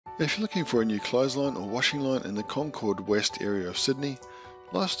If you're looking for a new clothesline or washing line in the Concord West area of Sydney,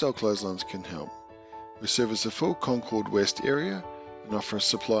 Lifestyle Clotheslines can help. We service the full Concord West area and offer a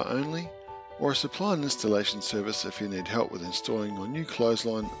supply only or a supply and installation service if you need help with installing your new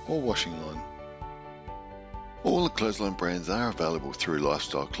clothesline or washing line. All the clothesline brands are available through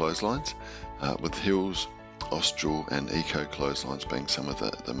Lifestyle Clotheslines, with Hills, Austral and Eco Clotheslines being some of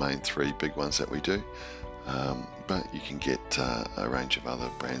the main three big ones that we do. But you can get a range of other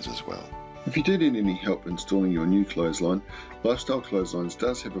brands as well. If you do need any help installing your new clothesline, Lifestyle Clotheslines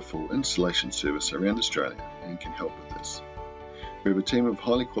does have a full installation service around Australia and can help with this. We have a team of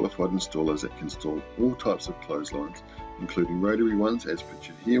highly qualified installers that can install all types of clotheslines, including rotary ones as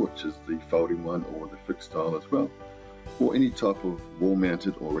pictured here, which is the folding one or the fixed style as well, or any type of wall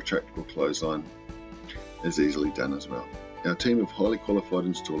mounted or retractable clothesline is easily done as well. Our team of highly qualified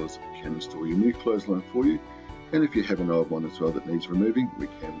installers can install your new clothesline for you, and if you have an old one as well that needs removing, we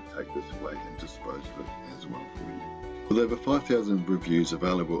can take this away and dispose of it as well for you. With over 5,000 reviews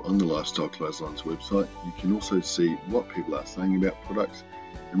available on the Lifestyle Clotheslines website, you can also see what people are saying about products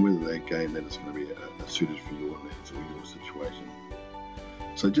and whether they're again that is going to be suited for your needs or your situation.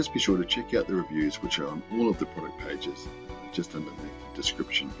 So just be sure to check out the reviews, which are on all of the product pages just underneath the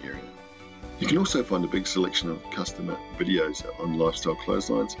description area. You can also find a big selection of customer videos on Lifestyle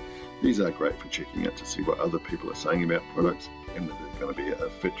Clotheslines. These are great for checking out to see what other people are saying about products and whether they're going to be a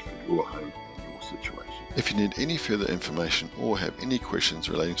fit for your home and your situation. If you need any further information or have any questions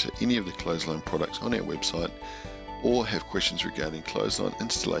relating to any of the clothesline products on our website, or have questions regarding clothesline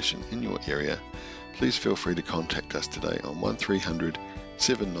installation in your area, please feel free to contact us today on 1300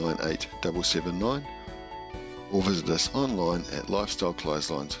 798 779 or visit us online at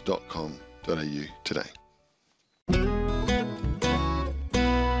lifestyleclotheslines.com.au today.